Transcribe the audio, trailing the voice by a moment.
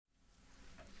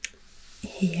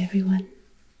Hey everyone.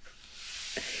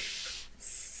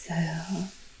 So,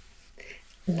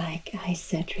 like I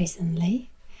said recently,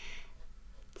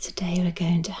 today we're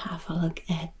going to have a look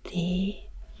at the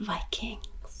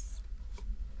Vikings.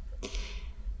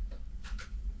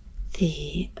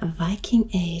 The Viking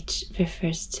Age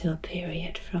refers to a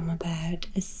period from about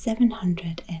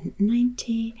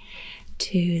 790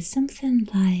 to something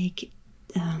like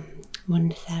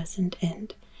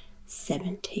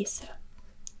 1070, so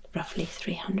roughly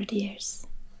 300 years.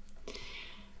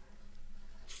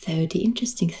 So the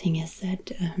interesting thing is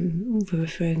that we're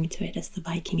referring to it as the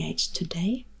Viking Age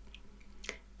today,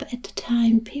 but at the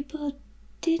time people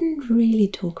didn't really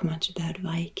talk much about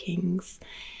Vikings.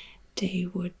 They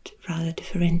would rather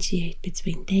differentiate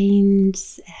between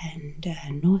Danes and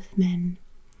Northmen.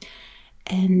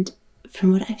 And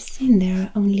from what I've seen, there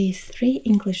are only 3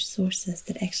 English sources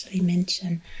that actually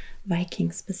mention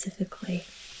Vikings specifically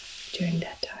during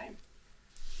that time.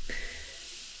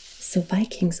 So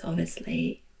Vikings,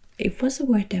 obviously, it was a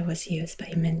word that was used, but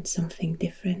it meant something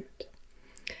different.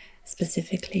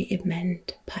 Specifically, it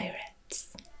meant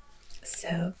pirates.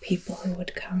 So people who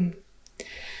would come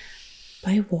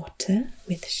by water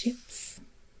with ships,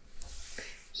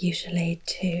 usually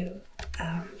to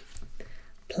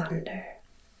plunder.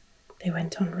 They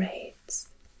went on raids.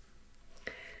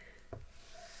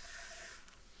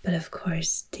 But of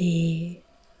course, the,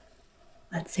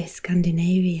 let's say,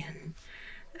 Scandinavian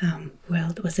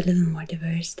world was a little more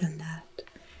diverse than that.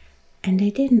 And they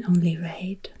didn't only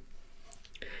raid.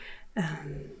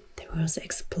 There were also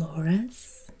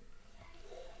explorers.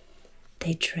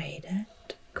 They traded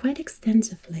quite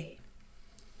extensively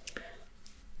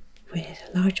with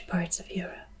large parts of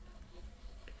Europe.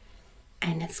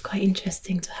 And it's quite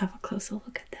interesting to have a closer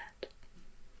look at that.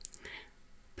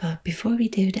 But before we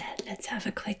do that, let's have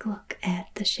a quick look at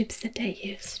the ships that they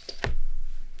used.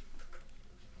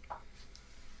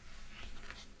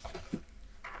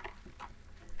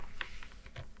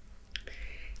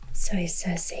 So it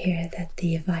says here that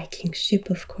the Viking ship,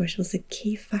 of course, was a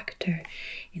key factor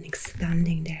in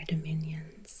expanding their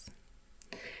dominions.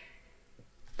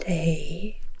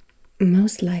 They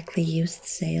most likely used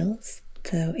sails,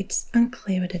 though it's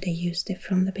unclear whether they used it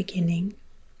from the beginning.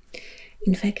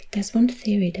 In fact, there's one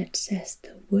theory that says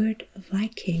the word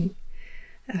Viking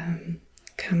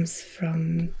comes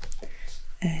from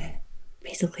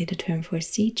basically the term for a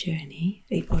sea journey,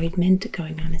 or it meant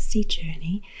going on a sea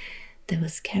journey that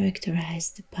was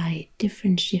characterized by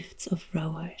different shifts of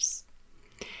rowers.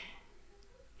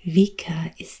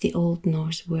 Vika is the Old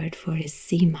Norse word for a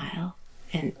sea mile,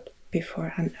 and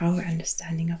before our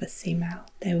understanding of a sea mile,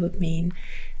 that would mean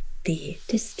the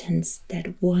distance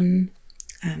that one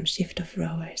shift of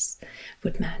rowers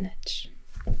would manage.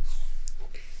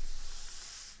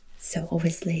 So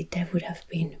obviously that would have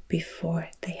been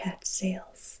before they had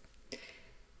sails.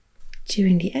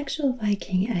 During the actual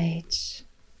Viking Age,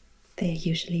 they are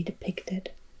usually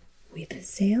depicted with a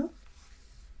sail,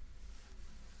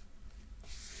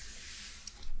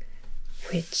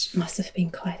 which must have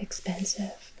been quite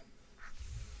expensive,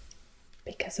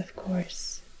 because of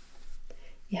course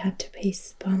you had to be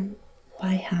spun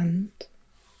by hand.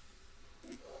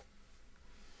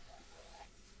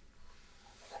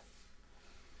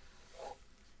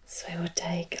 So it would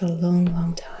take a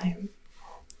long time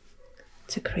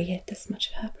to create this much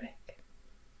fabric.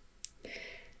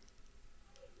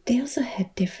 They also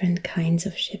had different kinds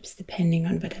of ships depending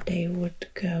on whether they would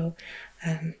go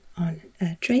on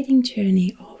a trading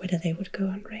journey or whether they would go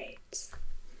on raids.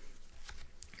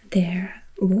 Their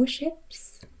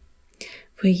warships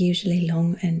were usually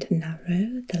long and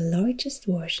narrow. The largest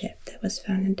warship that was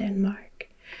found in Denmark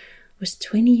was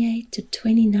 28 to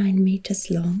 29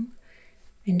 meters long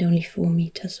and only 4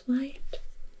 meters wide.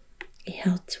 It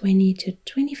held 20 to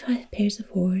 25 pairs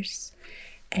of oars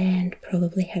and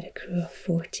probably had a crew of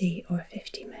 40 or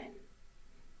 50 men.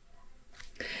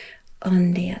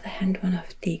 On the other hand, one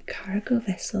of the cargo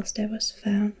vessels that was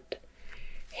found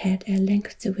had a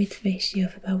length to width ratio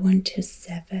of about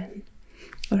 1:7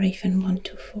 or even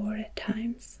 1:4 at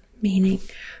times, meaning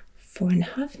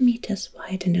 4.5 meters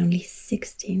wide and only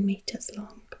 16 meters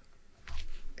long.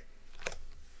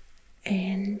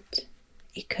 And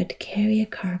it could carry a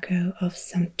cargo of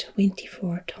some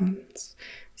 24 tons.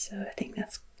 So I think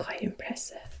that's quite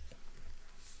impressive.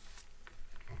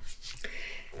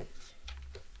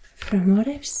 From what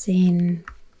I've seen,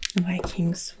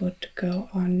 Vikings would go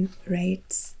on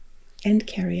raids and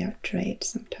carry out trade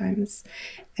sometimes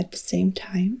at the same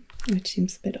time, which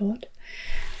seems a bit odd.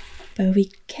 But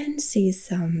we can see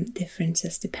some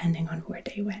differences depending on where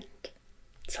they went.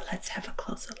 So let's have a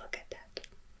closer look at that.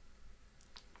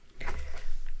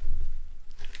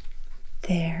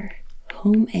 their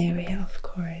home area, of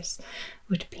course,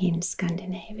 would be in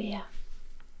Scandinavia.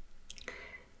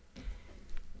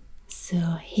 So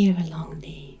here along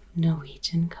the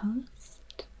Norwegian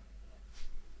coast,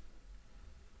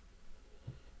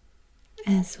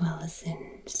 as well as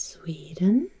in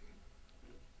Sweden,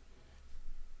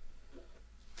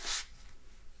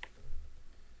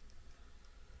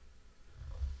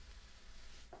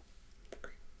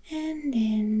 and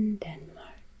in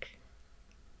Denmark.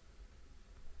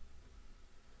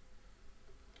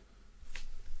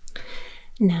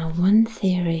 Now, one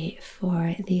theory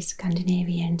for the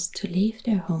Scandinavians to leave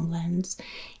their homelands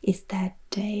is that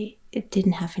they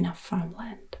didn't have enough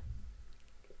farmland.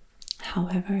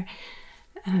 However,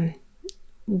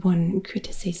 one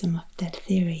criticism of that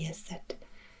theory is that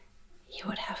you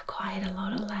would have quite a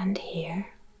lot of land here,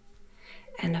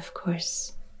 and of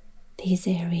course these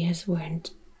areas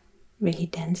weren't really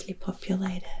densely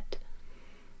populated,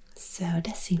 so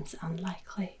that seems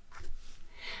unlikely.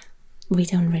 We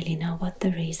don't really know what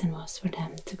the reason was for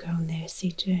them to go on their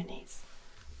sea journeys.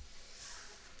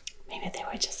 Maybe they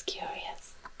were just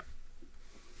curious.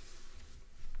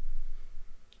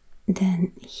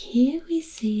 Then here we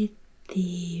see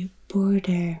the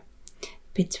border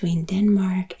between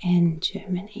Denmark and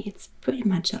Germany. It's pretty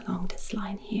much along this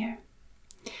line here.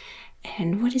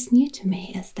 And what is new to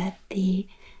me is that the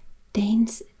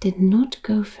Danes did not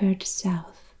go further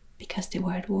south because they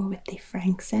were at war with the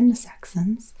Franks and the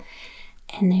Saxons,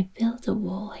 and they built a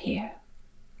wall here.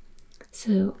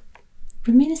 So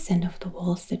reminiscent of the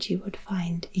walls that you would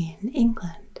find in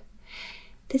England.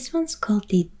 This one's called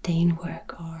the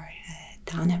Danework or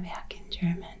Danewerk in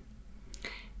German.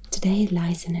 Today it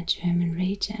lies in a German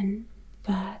region,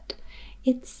 but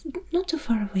it's not too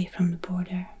far away from the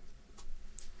border.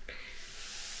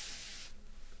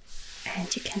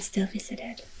 And you can still visit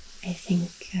it. I think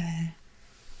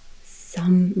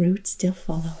some routes still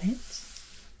follow it,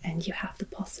 and you have the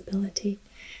possibility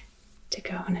to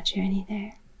go on a journey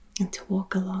there and to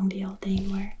walk along the old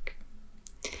Danework.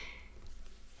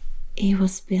 It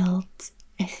was built,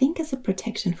 I think, as a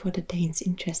protection for the Danes,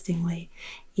 interestingly,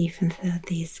 even though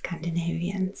the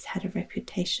Scandinavians had a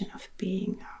reputation of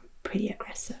being pretty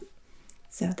aggressive.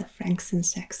 So the Franks and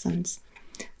Saxons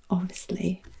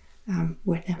obviously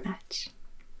were their match.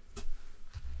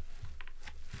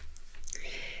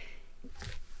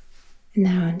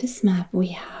 Now on this map we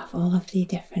have all of the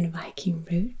different Viking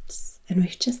routes, and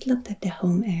we've just looked at their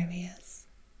home areas.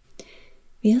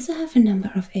 We also have a number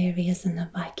of areas in the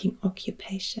Viking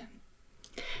occupation,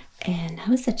 and I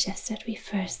would suggest that we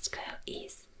first go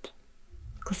east,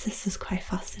 because this is quite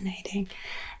fascinating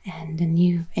and a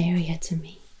new area to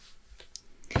me.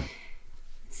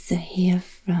 So here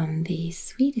from the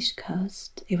Swedish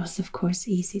coast, it was of course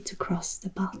easy to cross the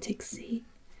Baltic Sea.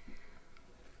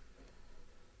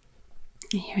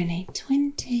 Here in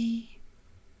 820,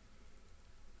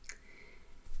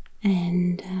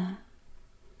 and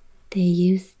they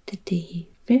used the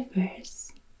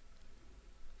rivers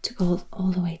to go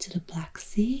all the way to the Black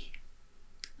Sea,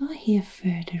 or here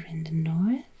further in the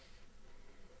north,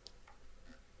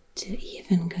 to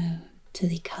even go to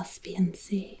the Caspian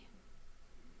Sea.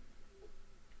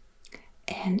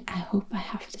 And I hope I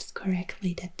have this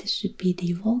correctly, that this should be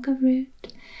the Volga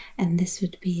route and this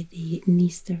would be the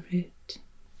Dniester route.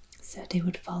 So they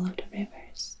would follow the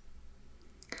rivers.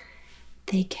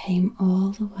 They came all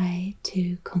the way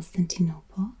to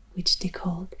Constantinople, which they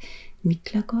called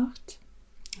Miklagard.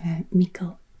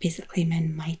 Mikl basically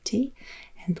meant mighty,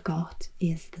 and Gard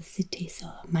is the city, so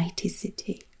a mighty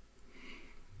city.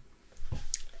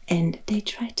 And they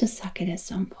tried to sack it at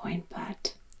some point,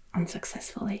 but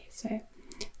unsuccessfully. So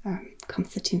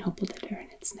Constantinople did earn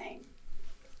its name.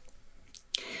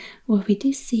 What we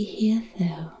do see here,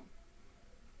 though,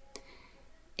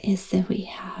 is that we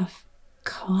have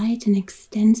quite an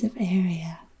extensive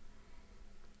area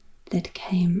that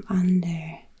came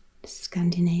under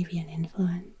Scandinavian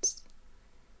influence,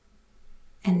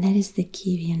 and that is the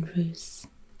Kievan Rus.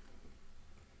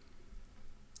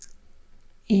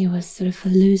 It was sort of a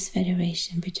loose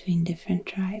federation between different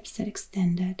tribes that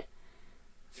extended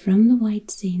from the White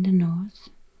Sea in the north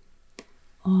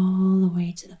all the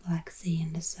way to the Black Sea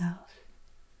in the south.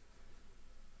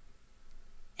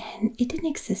 And it didn't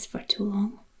exist for too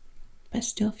long, but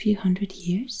still a few hundred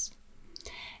years.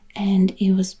 And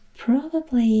it was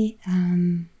probably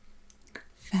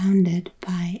founded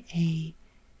by a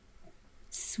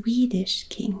Swedish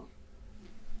king.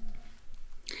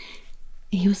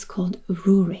 He was called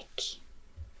Rurik,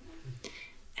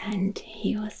 and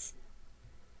he was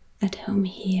at home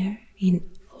here in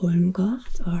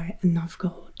Holmgard or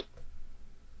Novgorod.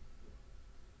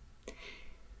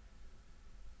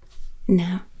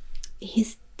 Now,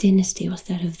 his dynasty was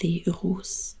that of the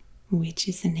Rus, which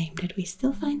is a name that we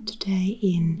still find today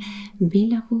in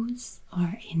Belarus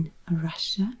or in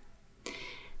Russia.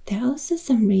 There are also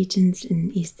some regions in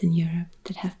Eastern Europe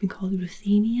that have been called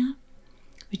Ruthenia,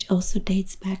 which also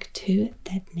dates back to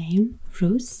that name,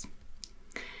 Rus.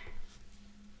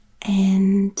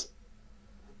 And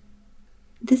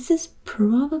this is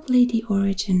probably the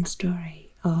origin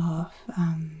story of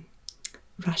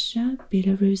Russia,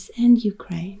 Belarus, and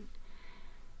Ukraine.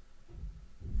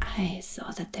 I saw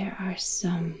that there are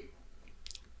some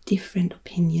different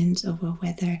opinions over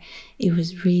whether it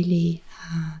was really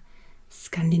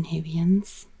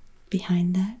Scandinavians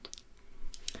behind that.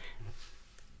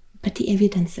 But the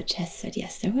evidence suggests that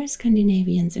yes, there were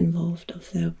Scandinavians involved,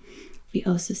 although we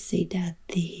also see that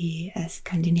the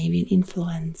Scandinavian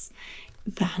influence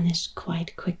vanished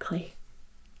quite quickly.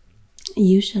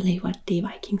 Usually what the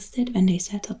Vikings did when they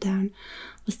settled down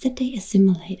was that they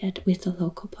assimilated with the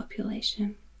local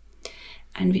population.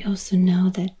 And we also know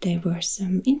that there were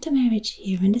some intermarriage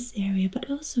here in this area, but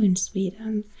also in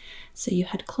Sweden. So you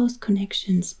had close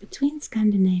connections between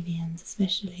Scandinavians,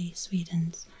 especially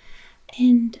Swedes,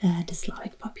 and the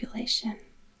Slavic population.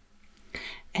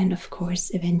 And of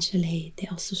course, eventually they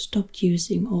also stopped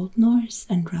using Old Norse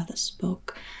and rather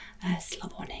spoke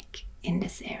Slavonic in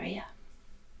this area.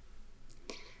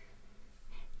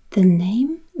 The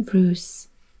name Rus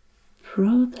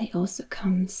probably also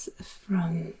comes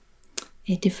from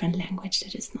a different language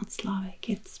that is not Slavic.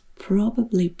 It's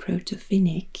probably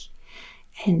Proto-Finnic,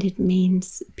 and it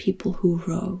means people who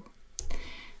row,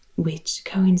 which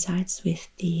coincides with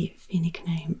the Finnic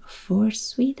name for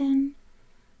Sweden,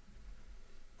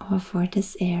 or for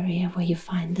this area where you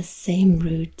find the same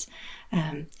root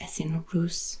as in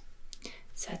Rus.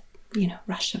 So,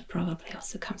 Russia probably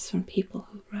also comes from people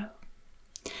who row.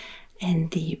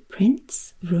 And the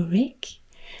prince, Rurik,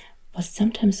 was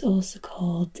sometimes also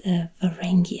called a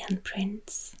Varangian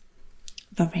prince.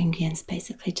 Varangian is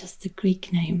basically just the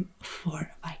Greek name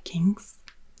for Vikings.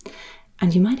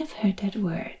 And you might have heard that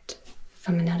word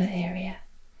from another area,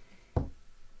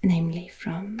 namely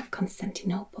from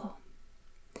Constantinople.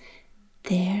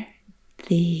 There,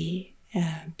 the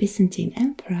Byzantine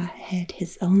emperor had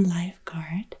his own life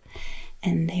guard,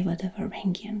 and they were the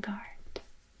Varangian Guard.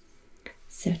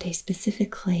 So they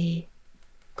specifically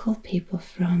called people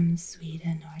from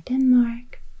Sweden or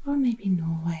Denmark or maybe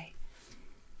Norway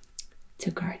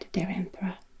to guard their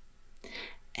emperor.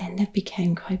 And that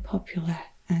became quite popular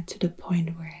to the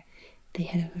point where they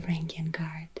had a Varangian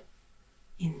Guard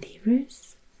in the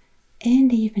Rus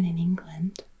and even in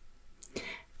England.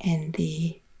 And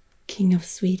the King of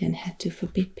Sweden had to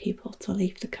forbid people to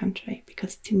leave the country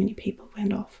because too many people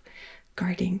went off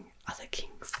guarding other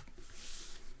kings.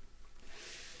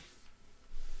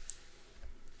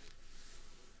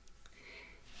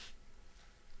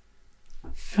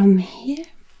 From here,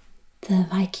 the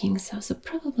Vikings also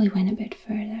probably went a bit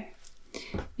further.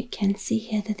 We can see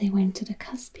here that they went to the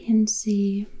Caspian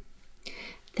Sea.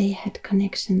 They had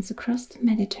connections across the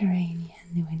Mediterranean.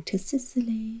 They went to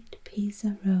Sicily, to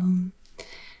Pisa, Rome.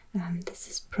 This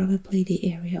is probably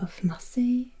the area of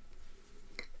Marseille.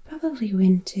 Probably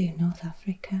went to North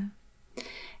Africa.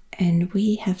 And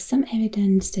we have some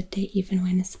evidence that they even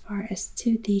went as far as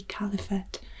to the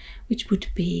Caliphate, which would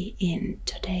be in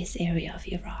today's area of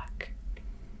Iraq.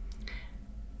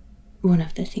 One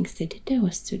of the things they did there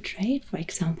was to trade, for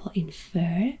example, in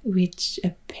fur, which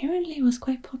apparently was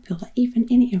quite popular even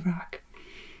in Iraq.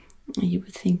 You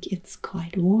would think it's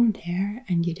quite warm there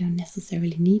and you don't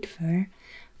necessarily need fur,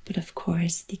 but of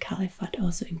course the Caliphate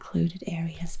also included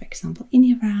areas, for example, in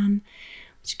Iran,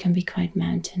 which can be quite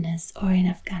mountainous, or in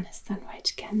Afghanistan,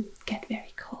 which can get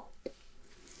very cold.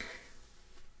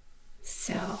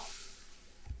 So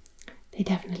they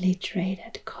definitely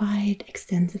traded quite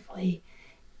extensively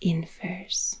in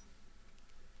furs.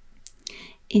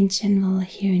 In general,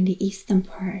 here in the eastern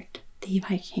part, the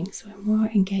Vikings were more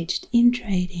engaged in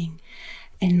trading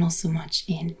and not so much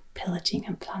in pillaging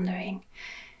and plundering.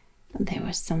 There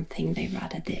was something they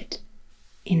rather did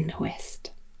in the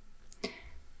west.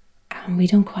 We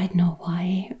don't quite know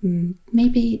why.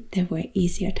 Maybe there were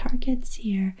easier targets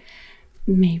here.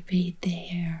 Maybe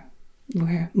there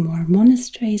were more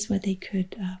monasteries where they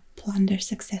could plunder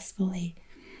successfully.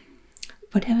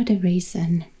 Whatever the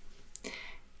reason,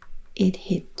 it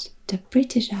hit the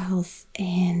British Isles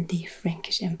and the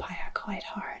Frankish Empire quite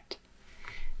hard.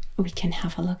 We can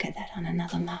have a look at that on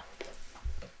another map.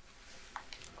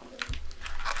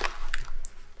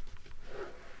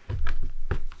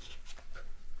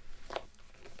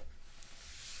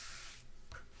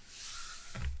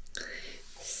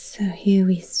 So here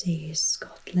we see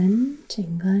Scotland. Scotland,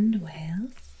 England,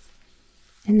 Wales,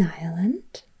 and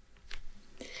Ireland.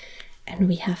 And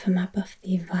we have a map of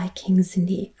the Vikings in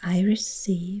the Irish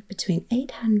Sea between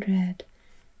 800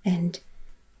 and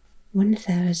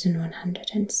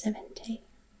 1170.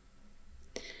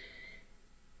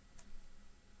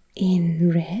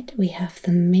 In red, we have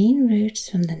the main routes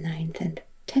from the 9th and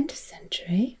 10th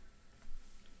century,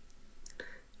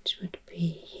 which would be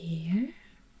here.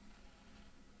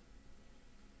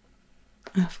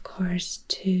 Of course,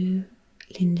 to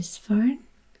Lindisfarne,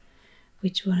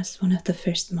 which was one of the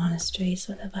first monasteries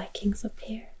where the Vikings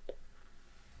appeared.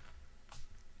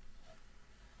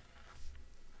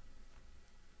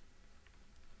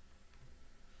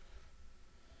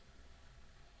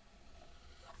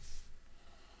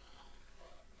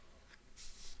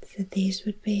 So these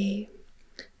would be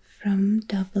from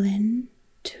Dublin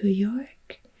to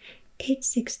York,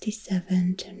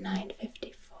 867 to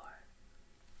 954.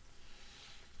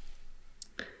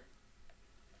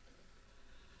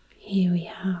 Here we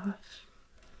have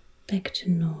back to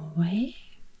Norway.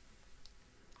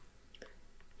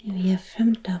 Here we have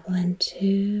from Dublin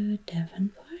to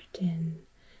Devonport in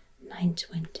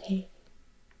 920.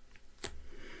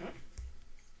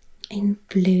 In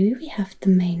blue we have the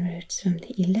main routes from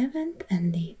the 11th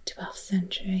and the 12th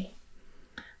century.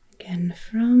 Again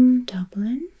from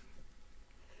Dublin.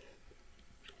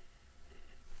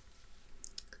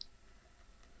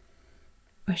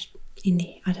 Or in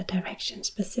the other direction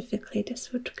specifically,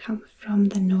 this would come from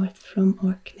the north, from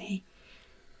Orkney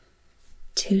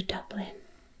to Dublin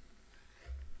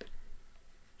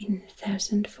in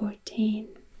 1014.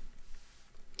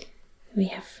 We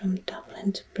have from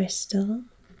Dublin to Bristol.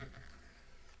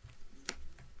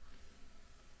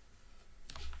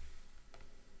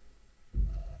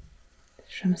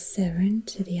 From Severn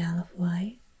to the Isle of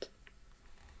Wight.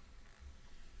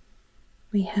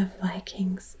 We have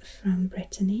Vikings from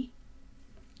Brittany.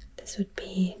 This would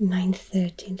be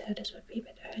 913, so this would be a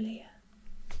bit earlier.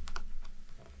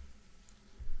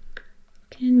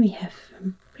 Again, we have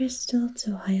from Bristol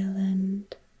to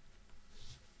Ireland.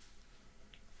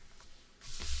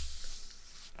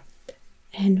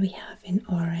 And we have in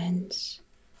orange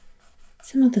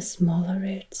some of the smaller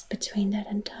routes between that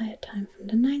entire time from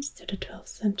the 9th to the 12th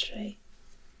century.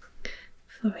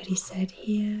 I've already said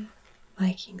here,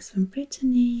 Vikings from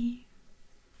Brittany.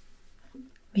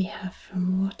 We have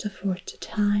from Waterford to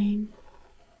Tyne,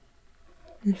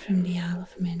 and from the Isle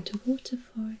of Man to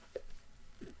Waterford,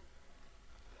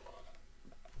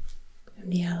 from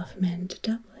the Isle of Man to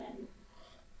Dublin,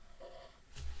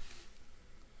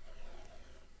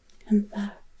 and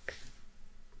back.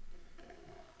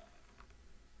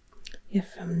 We have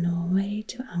from Norway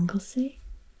to Anglesey.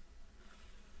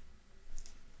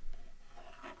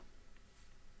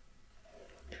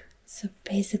 So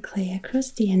basically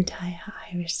across the entire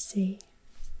Irish Sea.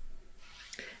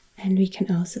 And we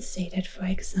can also say that, for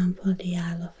example, the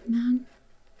Isle of Man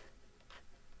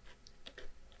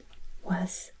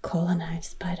was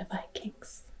colonized by the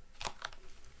Vikings.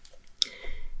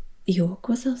 York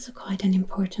was also quite an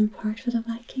important part for the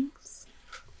Vikings.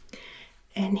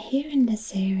 And here in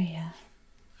this area,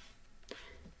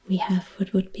 we have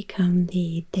what would become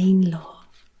the Danelaw.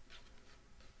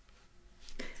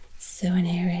 So an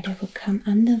area that would come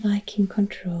under Viking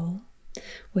control,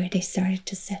 where they started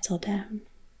to settle down.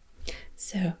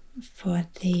 So for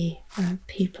the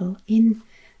people in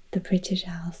the British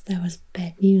Isles, that was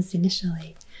bad news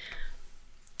initially.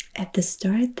 At the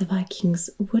start, the Vikings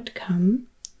would come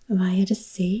via the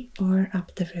sea or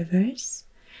up the rivers.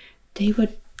 They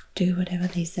would do whatever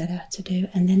they set out to do,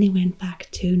 and then they went back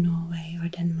to Norway or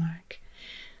Denmark.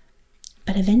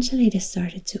 But eventually they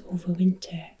started to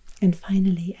overwinter and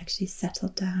finally actually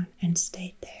settled down and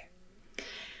stayed there.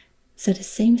 So the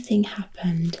same thing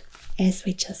happened as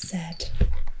we just said.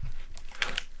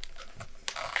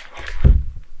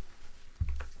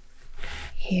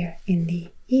 Here in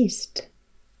the east,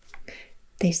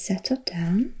 they settled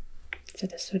down, so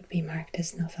this would be marked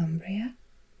as Northumbria,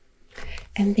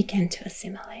 and began to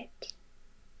assimilate.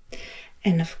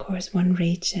 And of course, one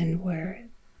region where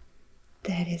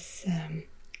that is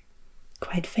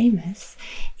quite famous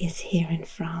is here in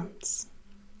France.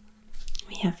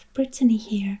 We have Brittany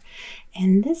here,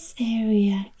 and this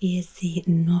area is the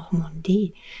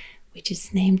Normandy, which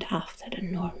is named after the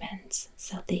Normans,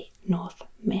 so the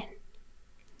Northmen.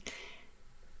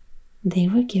 They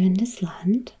were given this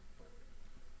land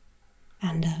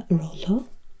under Rollo,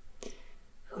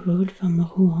 who ruled from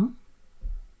Rouen.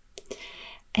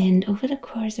 And over the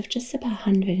course of just about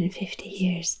 150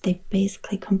 years, they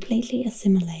basically completely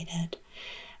assimilated,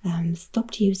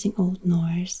 stopped using Old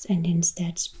Norse, and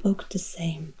instead spoke the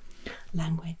same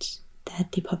language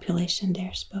that the population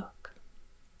there spoke.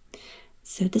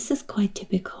 So this is quite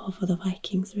typical for the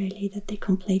Vikings, really, that they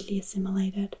completely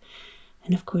assimilated.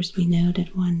 And of course we know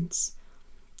that once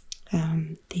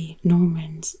the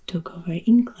Normans took over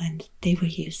England, they were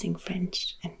using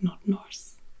French and not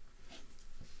Norse,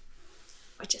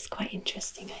 which is quite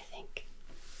interesting, I think.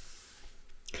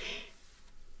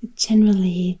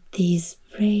 Generally, these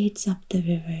raids up the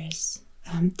rivers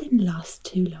didn't last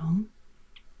too long.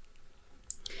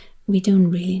 We don't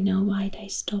really know why they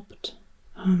stopped.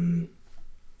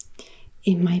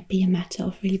 It might be a matter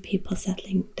of really people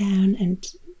settling down and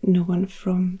no one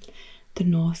from the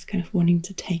north kind of wanting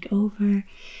to take over.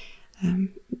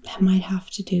 Might have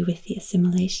to do with the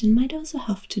assimilation, might also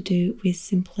have to do with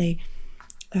simply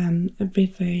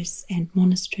rivers and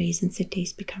monasteries and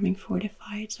cities becoming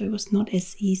fortified, so it was not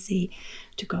as easy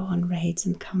to go on raids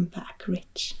and come back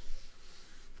rich.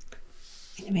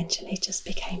 And eventually it just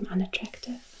became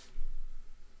unattractive.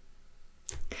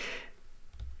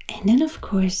 And then of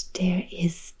course there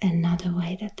is another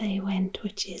way that they went,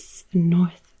 which is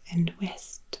north and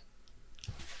west.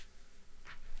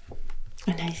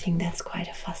 And I think that's quite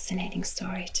a fascinating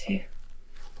story too.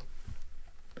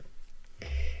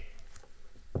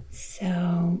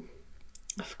 So,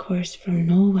 of course, from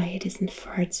Norway it isn't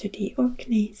far to the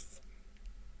Orkneys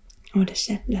or the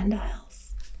Shetland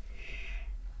Isles.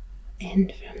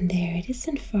 And from there it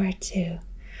isn't far to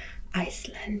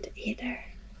Iceland either.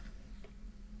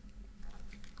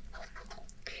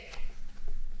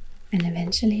 And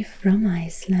eventually from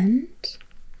Iceland,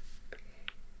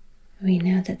 we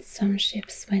know that some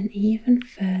ships went even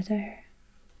further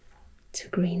to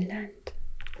Greenland,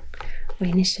 where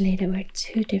initially there were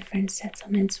two different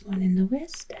settlements, one in the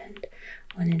west and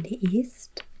one in the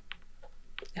east.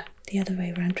 Oh, the other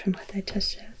way around from what I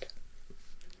just showed.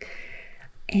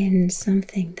 And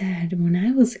something that when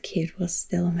I was a kid was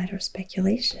still a matter of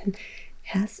speculation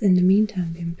has in the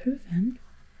meantime been proven,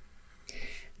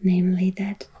 namely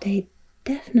that they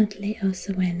definitely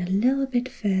also went a little bit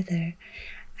further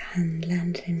and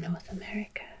landed in North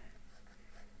America,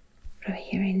 probably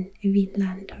here in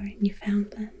Vinland or in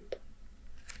Newfoundland.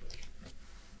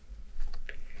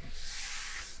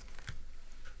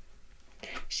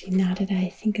 Actually, now that I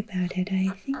think about it, I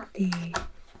think the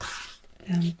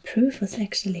proof was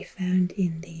actually found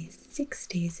in the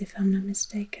 60s, if I'm not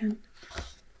mistaken.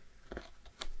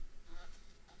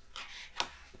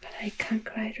 But I can't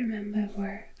quite remember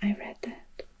where I read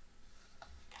that.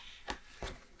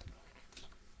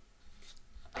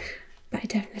 But I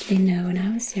definitely know when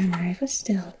I was younger, it was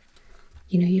still,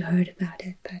 you heard about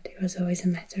it, but it was always a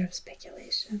matter of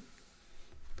speculation.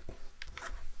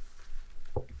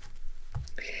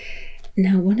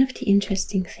 Now, one of the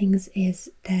interesting things is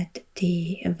that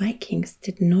the Vikings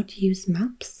did not use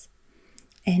maps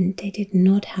and they did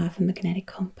not have a magnetic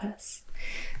compass.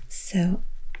 So,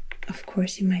 of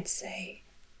course, you might say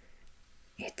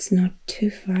it's not too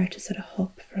far to sort of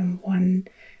hop from one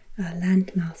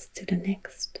landmass to the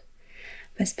next.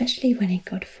 But especially when it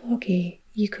got foggy,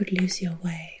 you could lose your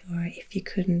way, or if you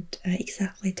couldn't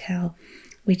exactly tell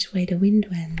which way the wind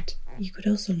went, you could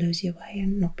also lose your way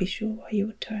and not be sure where you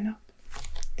would turn up.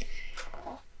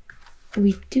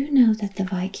 We do know that the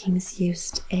Vikings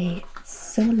used a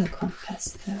solar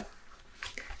compass though,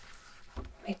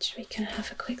 which we can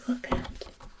have a quick look at.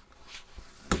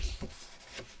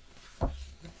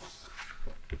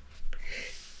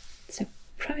 So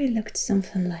probably looked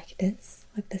something like this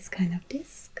kind of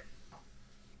disc.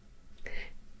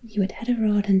 You would add a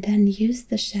rod and then use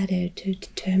the shadow to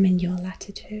determine your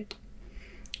latitude.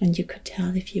 And you could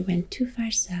tell if you went too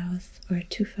far south or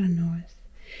too far north,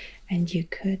 and you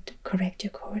could correct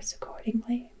your course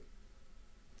accordingly.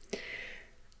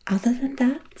 Other than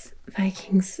that,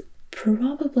 Vikings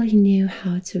probably knew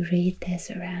how to read their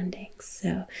surroundings,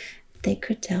 so they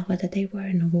could tell whether they were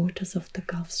in the waters of the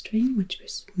Gulf Stream, which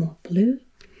was more blue,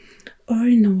 or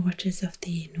in the waters of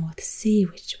the North Sea,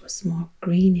 which was more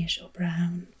greenish or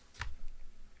brown.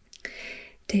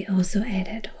 They also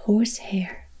added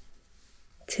horsehair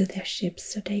to their ships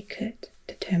so they could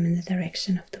determine the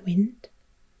direction of the wind.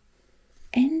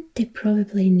 And they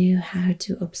probably knew how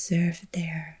to observe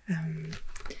their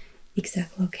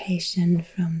exact location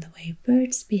from the way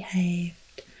birds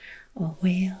behaved or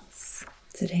whales,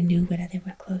 so they knew whether they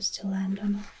were close to land or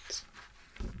not.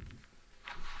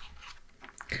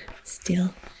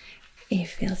 Still, it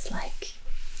feels like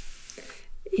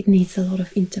it needs a lot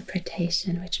of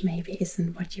interpretation, which maybe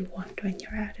isn't what you want when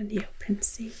you're out in the open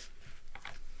sea.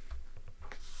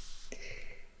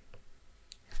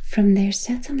 From their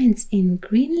settlements in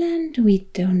Greenland, we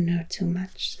don't know too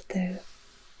much, though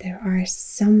there are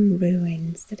some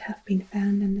ruins that have been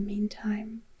found in the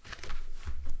meantime.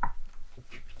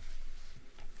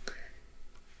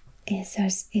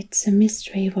 It's a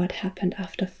mystery what happened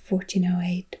after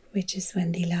 1408, which is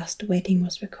when the last wedding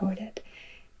was recorded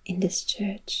in this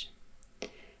church.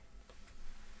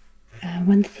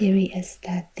 One theory is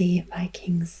that the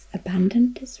Vikings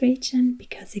abandoned this region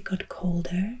because it got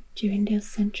colder during those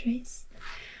centuries,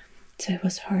 so it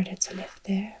was harder to live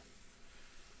there.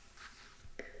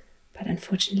 But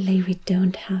unfortunately, we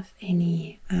don't have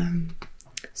any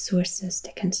sources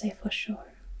that can say for sure.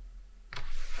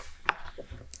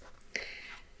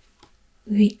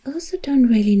 We also don't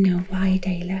really know why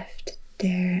they left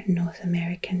their North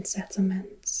American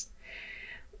settlements.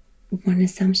 One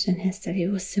assumption is that it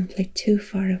was simply too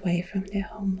far away from their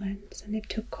homelands, and it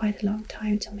took quite a long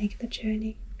time to make the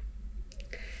journey.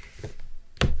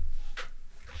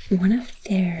 One of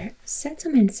their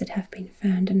settlements that have been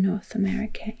found in North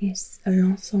America is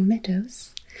Alençon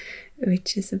Meadows,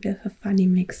 which is a bit of a funny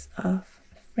mix of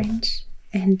French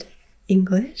and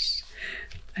English.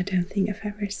 I don't think I've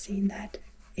ever seen that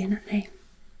in a name.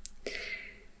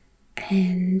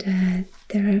 And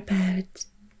there are about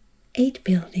 8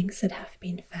 buildings that have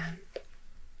been found. It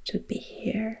should be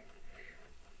here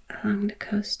along the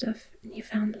coast of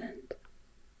Newfoundland.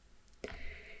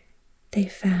 They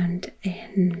found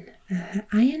an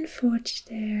iron forge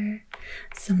there,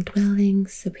 some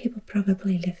dwellings, so people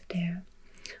probably lived there.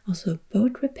 Also a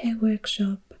boat repair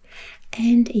workshop,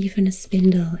 and even a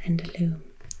spindle and a loom.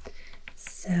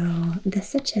 So this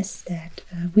suggests that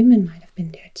women might have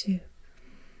been there too,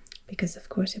 because of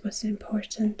course it was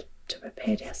important to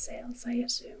repair their sails, I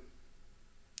assume.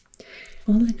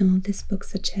 All in all, this book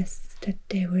suggests that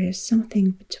there were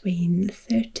something between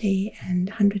 30 and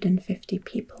 150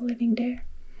 people living there,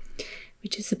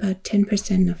 which is about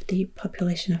 10% of the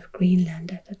population of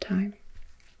Greenland at the time,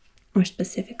 or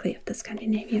specifically of the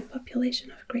Scandinavian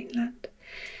population of Greenland.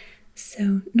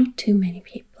 So not too many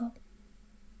people.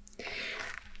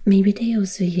 Maybe they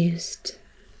also used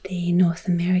the North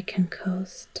American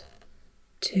coast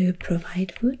to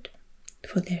provide wood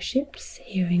for their ships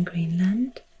here in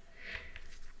Greenland.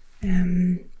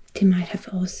 They might have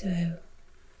also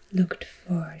looked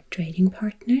for trading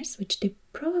partners, which they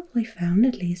probably found,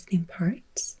 at least in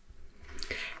parts.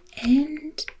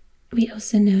 And we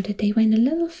also know that they went a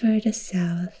little further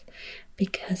south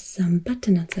because some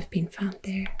butternuts have been found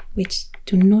there, which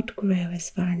do not grow as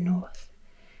far north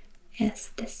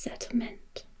as this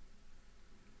settlement.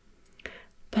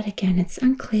 But again, it's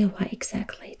unclear why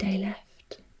exactly they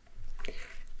left.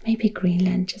 Maybe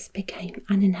Greenland just became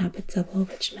uninhabitable,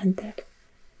 which meant that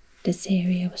this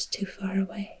area was too far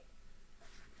away.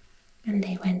 And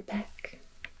they went back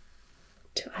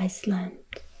to Iceland,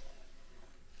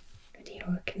 the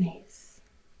Orkneys,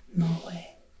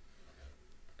 Norway,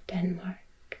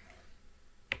 Denmark,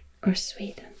 or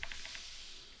Sweden.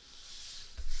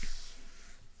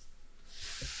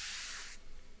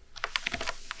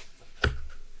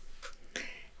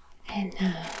 And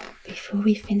now, before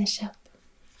we finish up,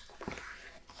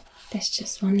 there's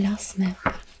just one last map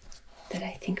that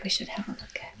I think we should have a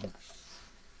look at,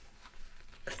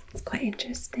 because it's quite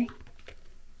interesting.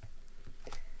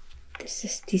 This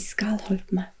is the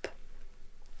Skalholt map,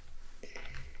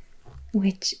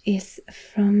 which is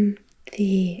from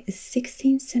the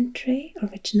 16th century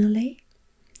originally,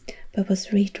 but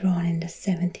was redrawn in the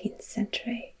 17th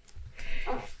century.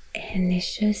 And it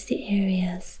shows the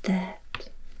areas that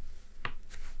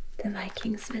the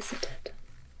Vikings visited.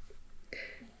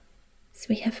 So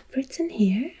we have Britain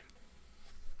here,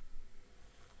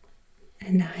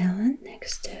 an island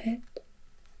next to it.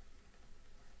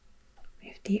 We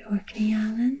have the Orkney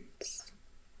Islands,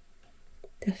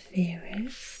 the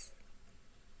Faroes,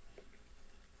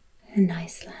 and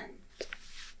Iceland.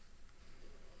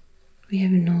 We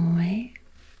have Norway,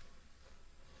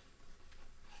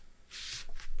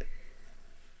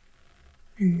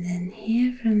 and then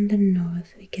here from the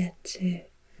north we get to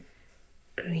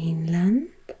Greenland,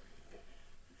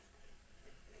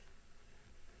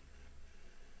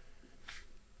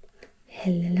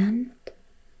 Helleland,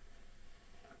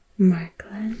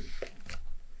 Markland,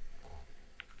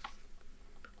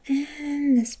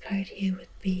 and this part here would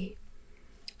be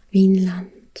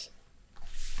Vinland,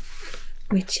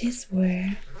 which is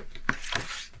where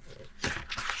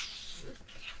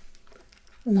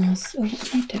Los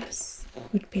Meadows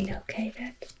would be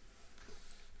located.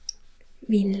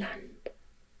 Vinland,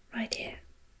 right here.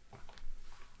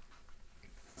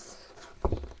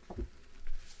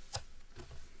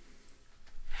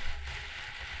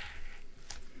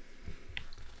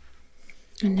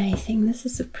 And I think this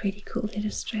is a pretty cool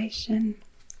illustration.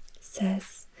 It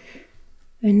says,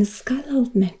 When the skull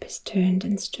map is turned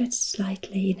and stretched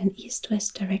slightly in an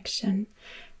east-west direction,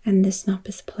 and this map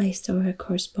is placed over a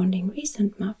corresponding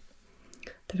recent map,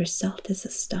 the result is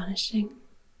astonishing.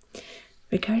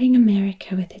 Regarding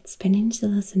America with its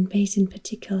peninsulas and bays in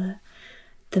particular,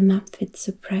 the map fits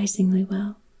surprisingly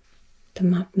well. The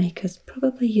map makers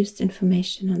probably used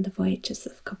information on the voyages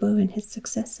of Cabot and his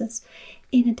successors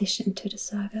in addition to the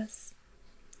sagas.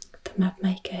 The map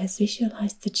maker has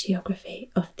visualized the geography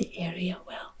of the area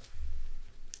well.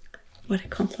 What a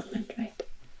compliment, right?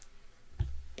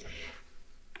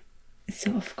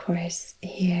 So of course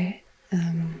here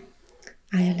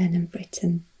Ireland and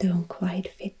Britain don't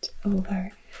quite fit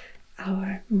over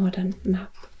our modern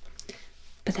map,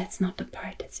 but that's not the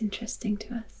part that's interesting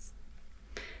to us.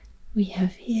 We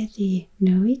have here the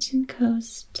Norwegian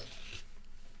coast,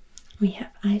 we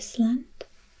have Iceland,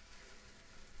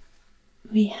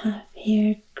 we have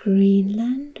here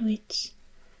Greenland, which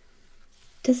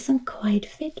doesn't quite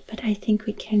fit, but I think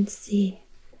we can see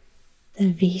the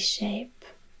V shape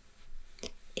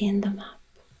in the map.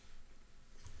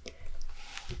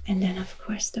 And then of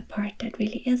course the part that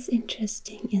really is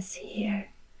interesting is here,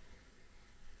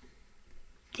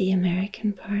 the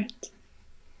American part,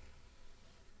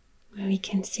 where we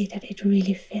can see that it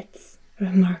really fits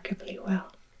remarkably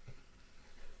well.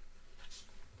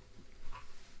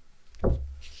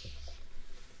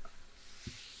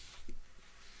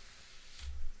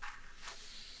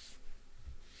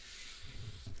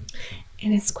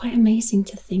 And it's quite amazing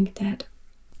to think that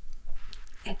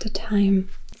at the time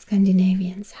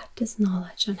Scandinavians had this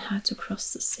knowledge on how to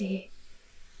cross the sea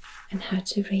and how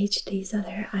to reach these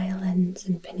other islands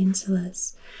and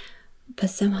peninsulas,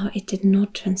 but somehow it did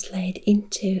not translate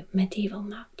into medieval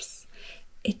maps.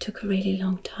 It took a really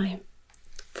long time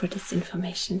for this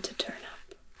information to turn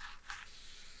up.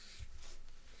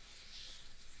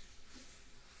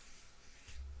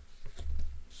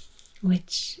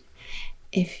 Which,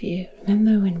 if you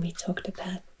remember when we talked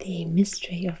about the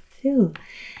mystery of Phil,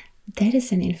 that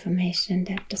is an information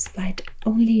that, despite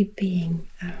only being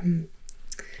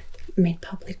made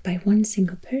public by one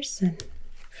single person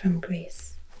from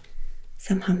Greece,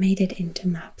 somehow made it into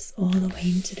maps all the way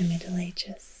into the Middle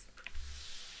Ages.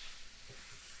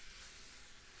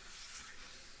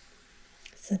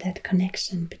 So that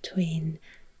connection between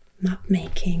map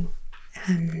making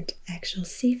and actual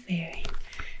seafaring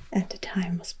at the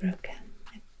time was broken.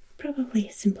 It probably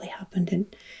simply happened in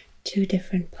two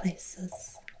different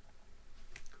places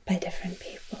by different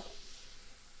people.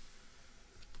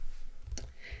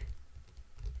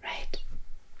 Right.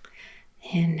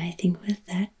 And I think with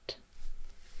that,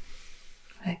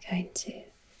 we're going to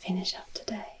finish up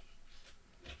today.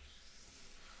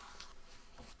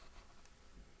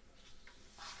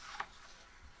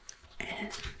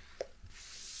 And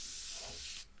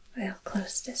we'll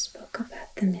close this book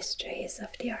about the mysteries of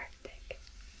the Arctic.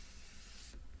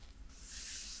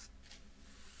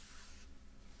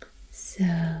 So,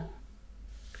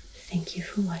 thank you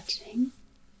for watching,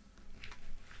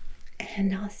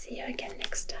 and I'll see you again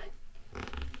next time.